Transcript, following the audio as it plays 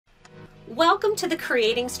Welcome to the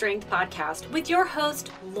Creating Strength podcast with your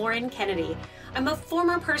host, Lauren Kennedy. I'm a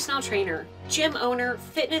former personal trainer, gym owner,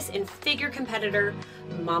 fitness and figure competitor,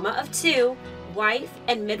 mama of two, wife,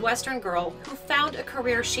 and Midwestern girl who found a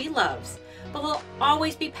career she loves, but will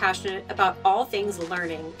always be passionate about all things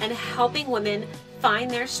learning and helping women find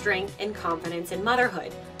their strength and confidence in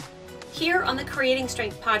motherhood. Here on the Creating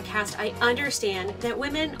Strength podcast, I understand that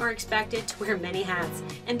women are expected to wear many hats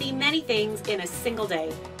and be many things in a single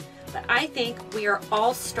day. But I think we are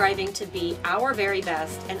all striving to be our very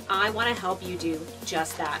best, and I want to help you do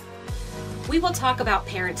just that. We will talk about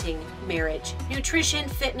parenting, marriage, nutrition,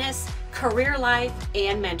 fitness, career life,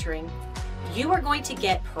 and mentoring. You are going to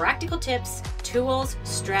get practical tips, tools,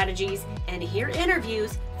 strategies, and hear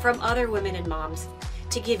interviews from other women and moms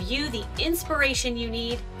to give you the inspiration you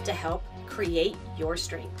need to help create your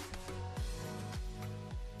strength.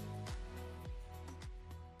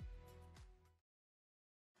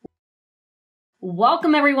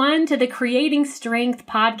 Welcome everyone to the Creating Strength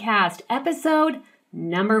podcast, episode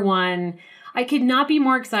number 1. I could not be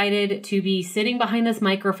more excited to be sitting behind this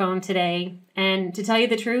microphone today and, to tell you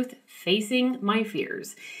the truth, facing my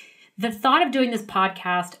fears. The thought of doing this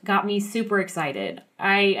podcast got me super excited.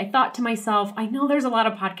 I thought to myself, I know there's a lot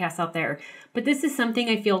of podcasts out there, but this is something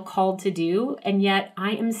I feel called to do, and yet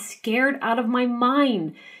I am scared out of my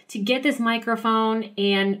mind to get this microphone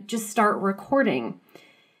and just start recording.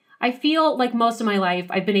 I feel like most of my life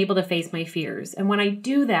I've been able to face my fears, and when I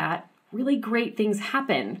do that, really great things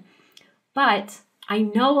happen. But I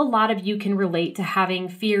know a lot of you can relate to having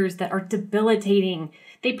fears that are debilitating.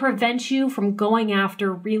 They prevent you from going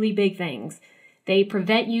after really big things. They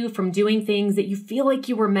prevent you from doing things that you feel like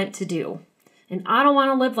you were meant to do. And I don't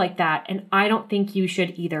want to live like that, and I don't think you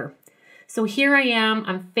should either. So here I am,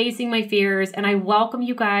 I'm facing my fears, and I welcome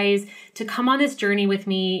you guys to come on this journey with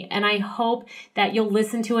me, and I hope that you'll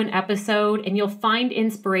listen to an episode and you'll find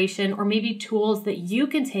inspiration or maybe tools that you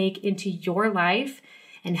can take into your life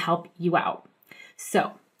and help you out.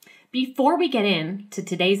 So before we get into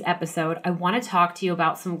today's episode, I want to talk to you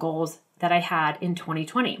about some goals that I had in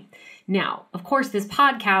 2020. Now, of course, this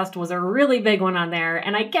podcast was a really big one on there,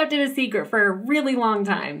 and I kept it a secret for a really long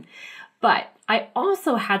time. But I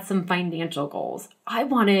also had some financial goals. I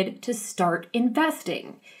wanted to start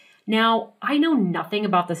investing. Now, I know nothing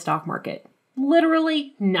about the stock market,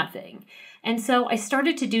 literally nothing. And so I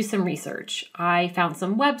started to do some research. I found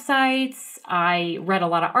some websites, I read a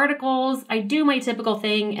lot of articles, I do my typical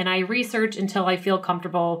thing, and I research until I feel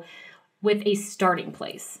comfortable with a starting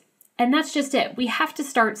place. And that's just it. We have to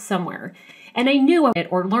start somewhere. And I knew it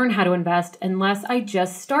or learn how to invest unless I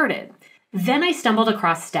just started. Then I stumbled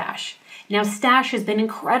across Stash. Now, Stash has been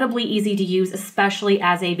incredibly easy to use, especially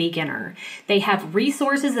as a beginner. They have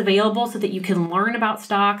resources available so that you can learn about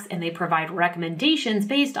stocks, and they provide recommendations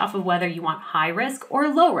based off of whether you want high risk or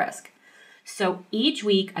low risk. So each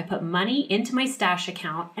week I put money into my Stash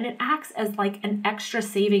account, and it acts as like an extra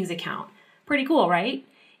savings account. Pretty cool, right?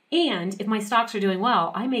 And if my stocks are doing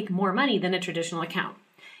well, I make more money than a traditional account.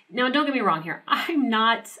 Now, don't get me wrong here. I'm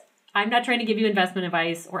not trying to give you investment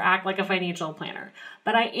advice or act like a financial planner,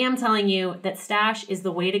 but I am telling you that Stash is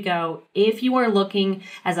the way to go if you are looking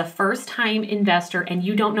as a first-time investor and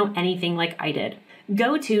you don't know anything like I did.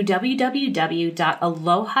 Go to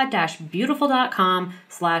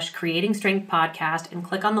www.aloha-beautiful.com/creating strength podcast and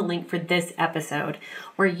click on the link for this episode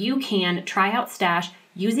where you can try out Stash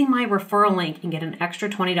using my referral link and get an extra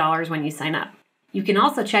 $20 when you sign up. You can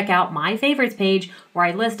also check out my favorites page where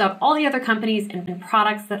I list out all the other companies and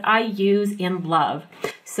products that I use and love.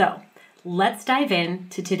 So let's dive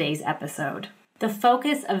into today's episode. The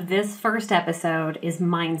focus of this first episode is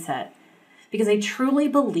mindset, because I truly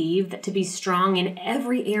believe that to be strong in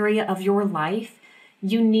every area of your life,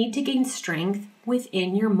 you need to gain strength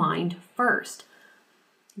within your mind first.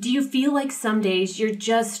 Do you feel like some days you're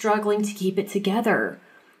just struggling to keep it together?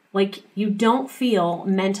 Like you don't feel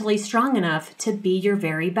mentally strong enough to be your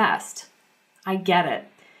very best? I get it.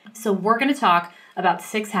 So we're going to talk about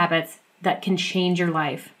 6 habits that can change your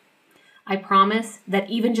life. I promise that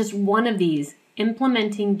even just one of these,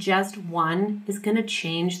 implementing just one, is going to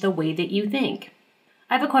change the way that you think.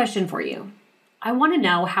 I have a question for you. I want to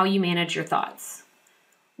know how you manage your thoughts.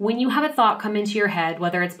 When you have a thought come into your head,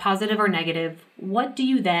 whether it's positive or negative, what do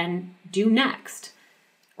you then do next?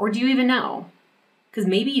 Or do you even know? Because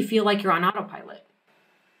maybe you feel like you're on autopilot.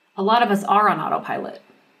 A lot of us are on autopilot.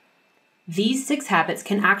 These 6 habits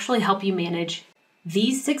can actually help you manage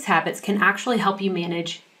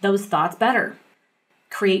those thoughts better,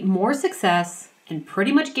 create more success, and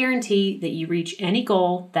pretty much guarantee that you reach any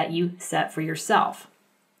goal that you set for yourself.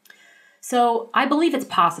 So I believe it's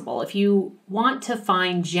possible if you want to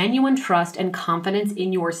find genuine trust and confidence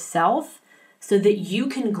in yourself so that you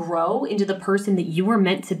can grow into the person that you were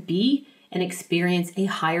meant to be and experience a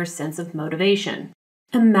higher sense of motivation.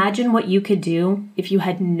 Imagine what you could do if you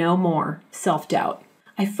had no more self-doubt.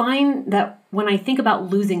 I find that when I think about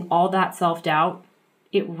losing all that self-doubt,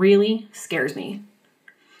 it really scares me.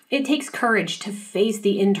 It takes courage to face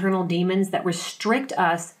the internal demons that restrict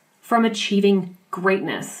us from achieving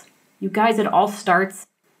greatness. You guys, it all starts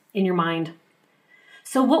in your mind.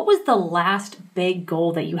 So what was the last big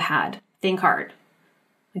goal that you had? Think hard.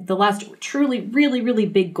 Like the last truly, really, really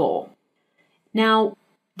big goal. Now,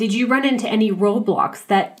 did you run into any roadblocks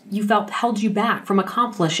that you felt held you back from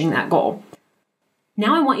accomplishing that goal?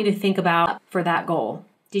 Now I want you to think about for that goal.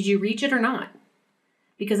 Did you reach it or not?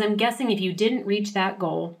 Because I'm guessing if you didn't reach that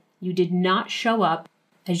goal, you did not show up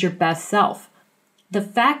as your best self. The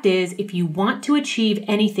fact is, if you want to achieve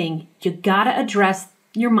anything, you gotta address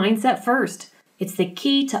your mindset first. It's the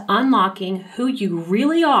key to unlocking who you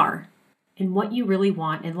really are and what you really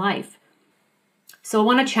want in life. So I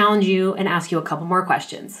want to challenge you and ask you a couple more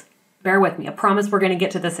questions. Bear with me. I promise we're going to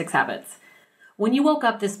get to the 6 habits. When you woke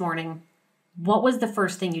up this morning, what was the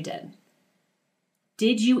first thing you did?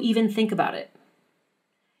 Did you even think about it?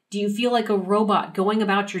 Do you feel like a robot going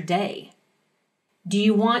about your day? Do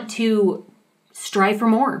you want to strive for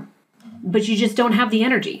more, but you just don't have the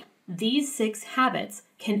energy? These 6 habits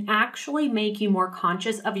can actually make you more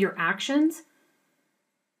conscious of your actions.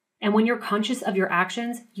 And when you're conscious of your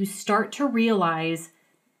actions, you start to realize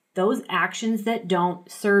those actions that don't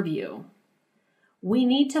serve you. We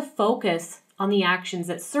need to focus on the actions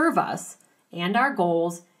that serve us and our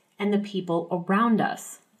goals and the people around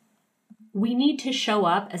us. We need to show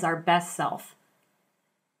up as our best self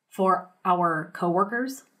for our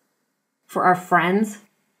coworkers, for our friends,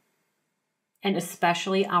 and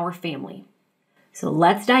especially our family. So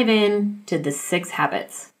let's dive in to the 6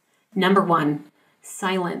 habits. Number 1,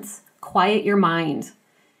 silence. Quiet your mind.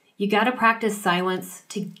 You got to practice silence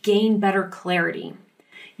to gain better clarity.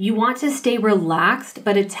 You want to stay relaxed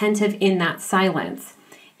but attentive in that silence.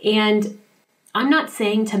 And I'm not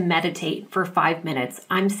saying to meditate for 5 minutes.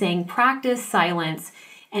 I'm saying practice silence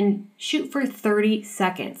and shoot for 30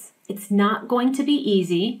 seconds. It's not going to be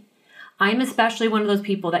easy. I'm especially one of those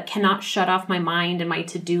people that cannot shut off my mind and my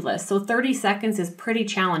to-do list. So 30 seconds is pretty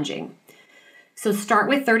challenging. So start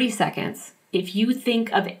with 30 seconds. If you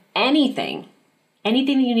think of anything that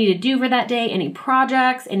you need to do for that day, any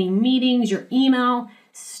projects, any meetings, your email,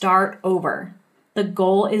 start over. The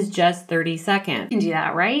goal is just 30 seconds. You can do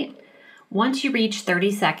that, right? Once you reach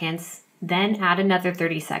 30 seconds, then add another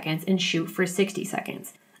 30 seconds and shoot for 60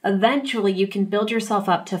 seconds. Eventually, you can build yourself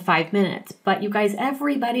up to 5 minutes. But you guys,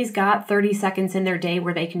 everybody's got 30 seconds in their day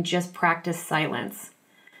where they can just practice silence.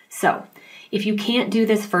 So if you can't do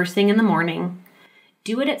this first thing in the morning,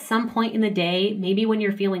 do it at some point in the day, maybe when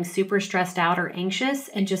you're feeling super stressed out or anxious,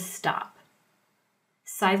 and just stop.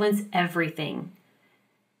 Silence everything.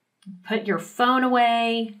 Put your phone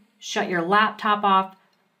away, shut your laptop off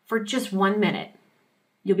for just 1 minute.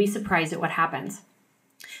 You'll be surprised at what happens.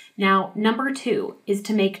 Now, number 2 is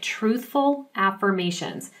to make truthful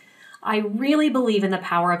affirmations. I really believe in the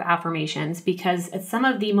power of affirmations because at some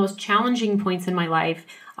of the most challenging points in my life,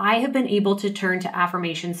 I have been able to turn to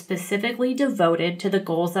affirmations specifically devoted to the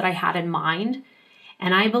goals that I had in mind.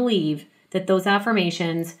 And I believe that those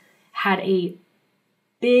affirmations had a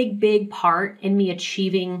big part in me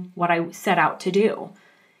achieving what I set out to do.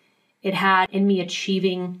 It had in me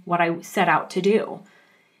achieving what I set out to do.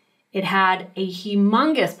 It had a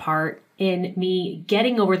humongous part in me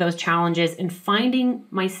getting over those challenges and finding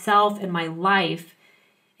myself and my life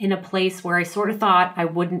in a place where I sort of thought I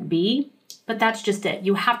wouldn't be. But that's just it.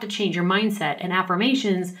 You have to change your mindset, and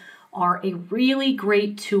affirmations are a really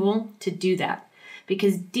great tool to do that.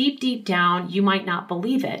 Because deep down, you might not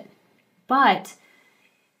believe it, but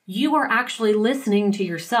you are actually listening to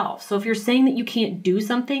yourself. So if you're saying that you can't do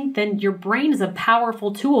something, then your brain is a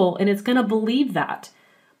powerful tool and it's going to believe that.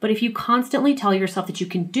 But if you constantly tell yourself that you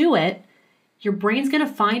can do it, your brain's going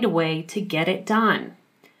to find a way to get it done.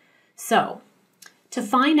 So to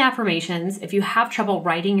find affirmations, if you have trouble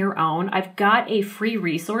writing your own, I've got a free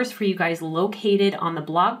resource for you guys located on the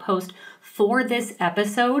blog post for this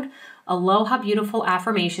episode, Aloha Beautiful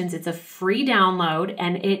Affirmations. It's a free download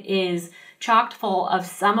and it is chocked full of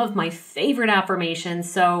some of my favorite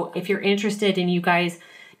affirmations. So if you're interested and you guys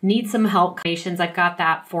need some help, I've got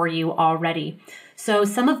that for you already. So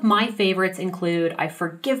some of my favorites include I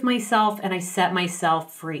forgive myself and I set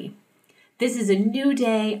myself free. This is a new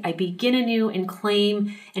day. I begin anew and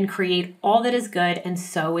claim and create all that is good, and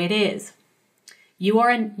so it is. You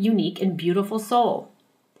are a unique and beautiful soul.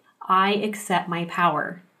 I accept my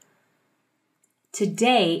power.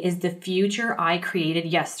 Today is the future I created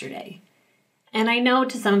yesterday. And I know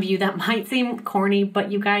to some of you that might seem corny,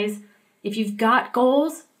 but you guys, if you've got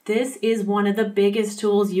goals, this is one of the biggest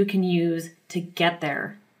tools you can use to get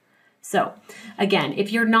there. So again,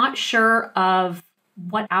 if you're not sure of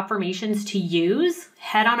what affirmations to use,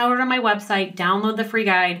 head on over to my website, download the free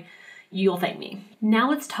guide. You'll thank me. Now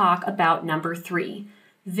let's talk about number 3,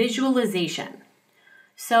 visualization.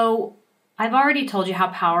 So I've already told you how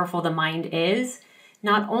powerful the mind is.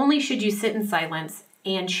 Not only should you sit in silence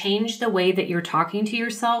and change the way that you're talking to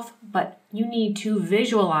yourself, but you need to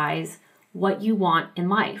visualize what you want in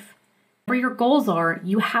life. Whatever your goals are,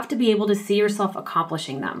 you have to be able to see yourself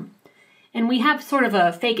accomplishing them. And we have sort of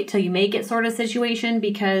a fake it till you make it sort of situation,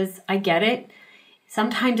 because I get it.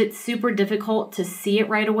 Sometimes it's super difficult to see it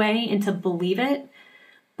right away and to believe it.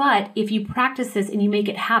 But if you practice this and you make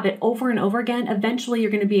it habit over and over again, eventually you're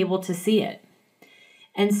going to be able to see it.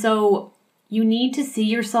 And so you need to see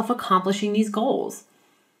yourself accomplishing these goals.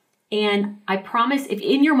 And I promise, if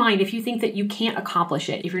in your mind, if you think that you can't accomplish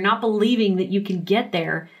it, if you're not believing that you can get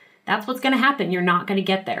there, that's what's going to happen. You're not going to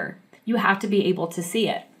get there. You have to be able to see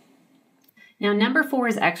it. Now, number 4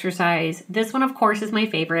 is exercise. This one, of course, is my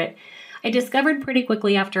favorite. I discovered pretty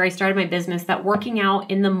quickly after I started my business that working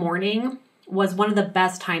out in the morning was one of the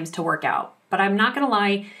best times to work out. But I'm not going to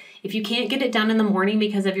lie, if you can't get it done in the morning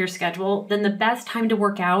because of your schedule, then the best time to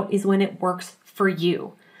work out is when it works for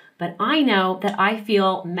you. But I know that I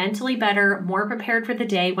feel mentally better, more prepared for the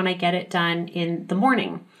day when I get it done in the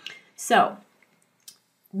morning. So,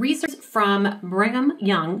 research from Brigham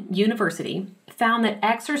Young University found that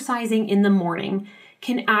exercising in the morning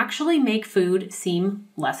can actually make food seem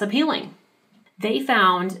less appealing. They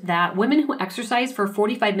found that women who exercise for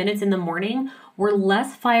 45 minutes in the morning were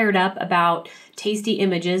less fired up about tasty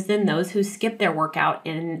images than those who skipped their workout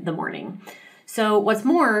in the morning. So what's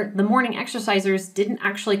more, the morning exercisers didn't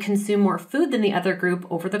actually consume more food than the other group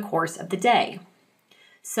over the course of the day.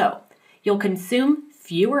 So you'll consume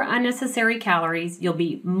fewer unnecessary calories, you'll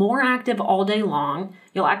be more active all day long,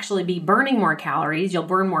 you'll actually be burning more calories, you'll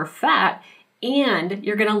burn more fat, and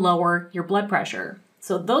you're going to lower your blood pressure.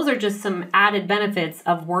 So those are just some added benefits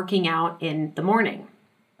of working out in the morning.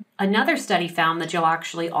 Another study found that you'll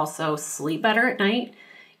actually also sleep better at night.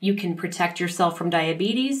 You can protect yourself from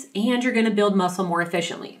diabetes, and you're going to build muscle more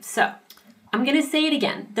efficiently. So I'm going to say it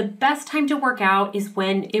again. The best time to work out is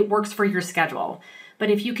when it works for your schedule.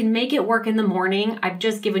 But if you can make it work in the morning, I've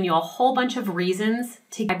just given you a whole bunch of reasons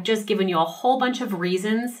to get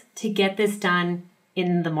this done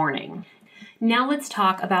in the morning. Now let's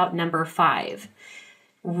talk about number 5,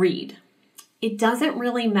 read. It doesn't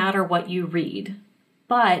really matter what you read,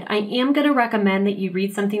 but I am going to recommend that you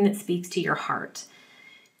read something that speaks to your heart.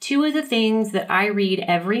 2 of the things that I read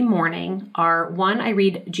every morning are, 1, I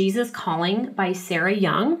read Jesus Calling by Sarah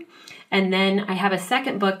Young. And then I have a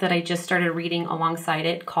second book that I just started reading alongside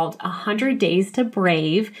it called 100 Days to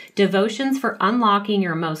Brave, Devotions for Unlocking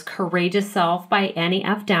Your Most Courageous Self by Annie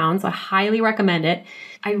F. Downs. I highly recommend it.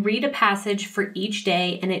 I read a passage for each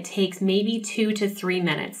day and it takes maybe 2 to 3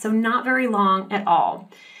 minutes, so not very long at all.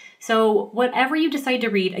 So whatever you decide to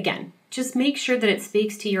read, again, just make sure that it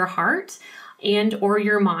speaks to your heart and or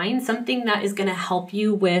your mind, something that is going to help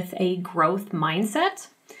you with a growth mindset.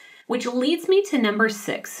 Which leads me to number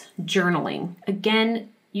 6, journaling. Again,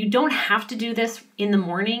 you don't have to do this in the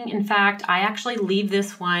morning. In fact, I actually leave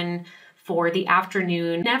this one for the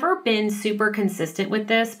afternoon. Never been super consistent with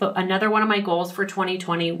this, but another one of my goals for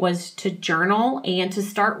 2020 was to journal and to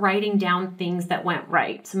start writing down things that went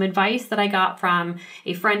right. Some advice that I got from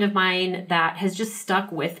a friend of mine that has just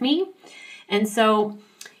stuck with me. And so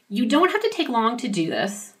you don't have to take long to do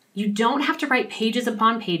this. You don't have to write pages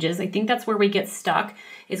upon pages. I think that's where we get stuck,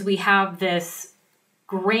 is we have this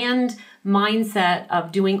grand mindset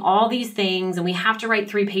of doing all these things and we have to write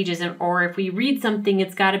 3 pages, or if we read something,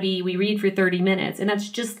 it's got to be, we read for 30 minutes. And that's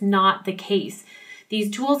just not the case.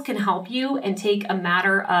 These tools can help you and take a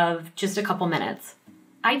matter of just a couple minutes.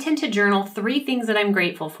 I tend to journal 3 things that I'm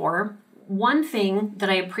grateful for. 1 thing that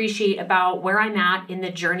I appreciate about where I'm at in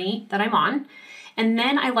the journey that I'm on. And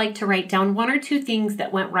then I like to write down 1 or 2 things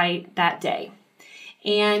that went right that day.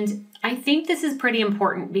 And I think this is pretty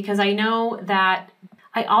important because I know that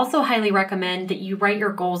I also highly recommend that you write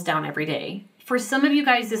your goals down every day. For some of you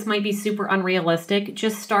guys, this might be super unrealistic.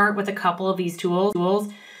 Just start with a couple of these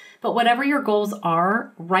tools. But whatever your goals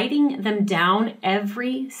are, writing them down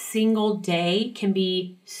every single day can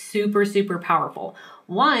be super, super powerful.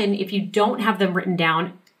 1, if you don't have them written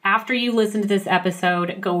down, after you listen to this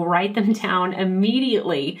episode, go write them down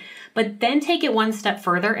immediately, but then take it one step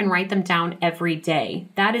further and write them down every day.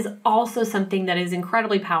 That is also something that is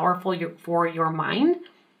incredibly powerful for your mind.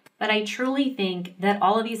 But I truly think that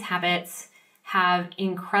all of these habits have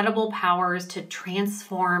incredible powers to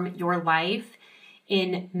transform your life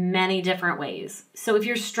in many different ways. So if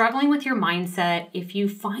you're struggling with your mindset, if you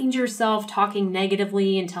find yourself talking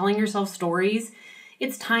negatively and telling yourself stories,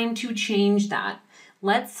 it's time to change that.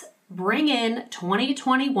 Let's bring in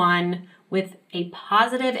 2021 with a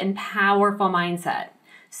positive and powerful mindset.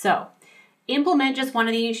 So implement just one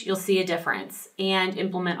of these, you'll see a difference. And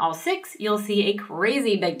implement all 6, you'll see a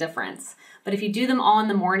crazy big difference. But if you do them all in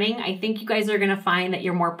the morning, I think you guys are going to find that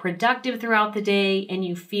you're more productive throughout the day and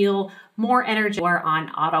you feel more energy or on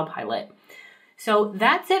autopilot. So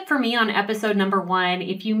that's it for me on episode number 1.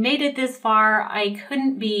 If you made it this far, I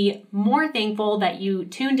couldn't be more thankful that you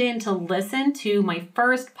tuned in to listen to my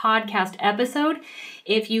first podcast episode.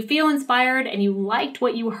 If you feel inspired and you liked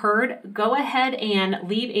what you heard, go ahead and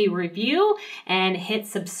leave a review and hit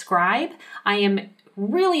subscribe. I am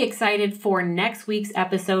really excited for next week's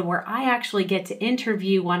episode where I actually get to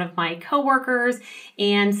interview one of my coworkers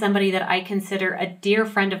and somebody that I consider a dear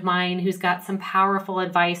friend of mine who's got some powerful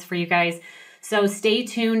advice for you guys. So stay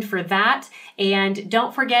tuned for that. And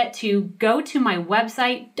don't forget to go to my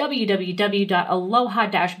website,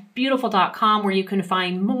 www.aloha-beautiful.com, where you can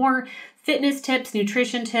find more fitness tips,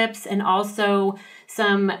 nutrition tips, and also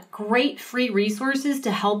some great free resources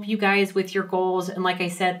to help you guys with your goals. And like I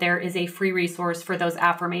said, there is a free resource for those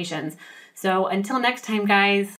affirmations. So until next time, guys.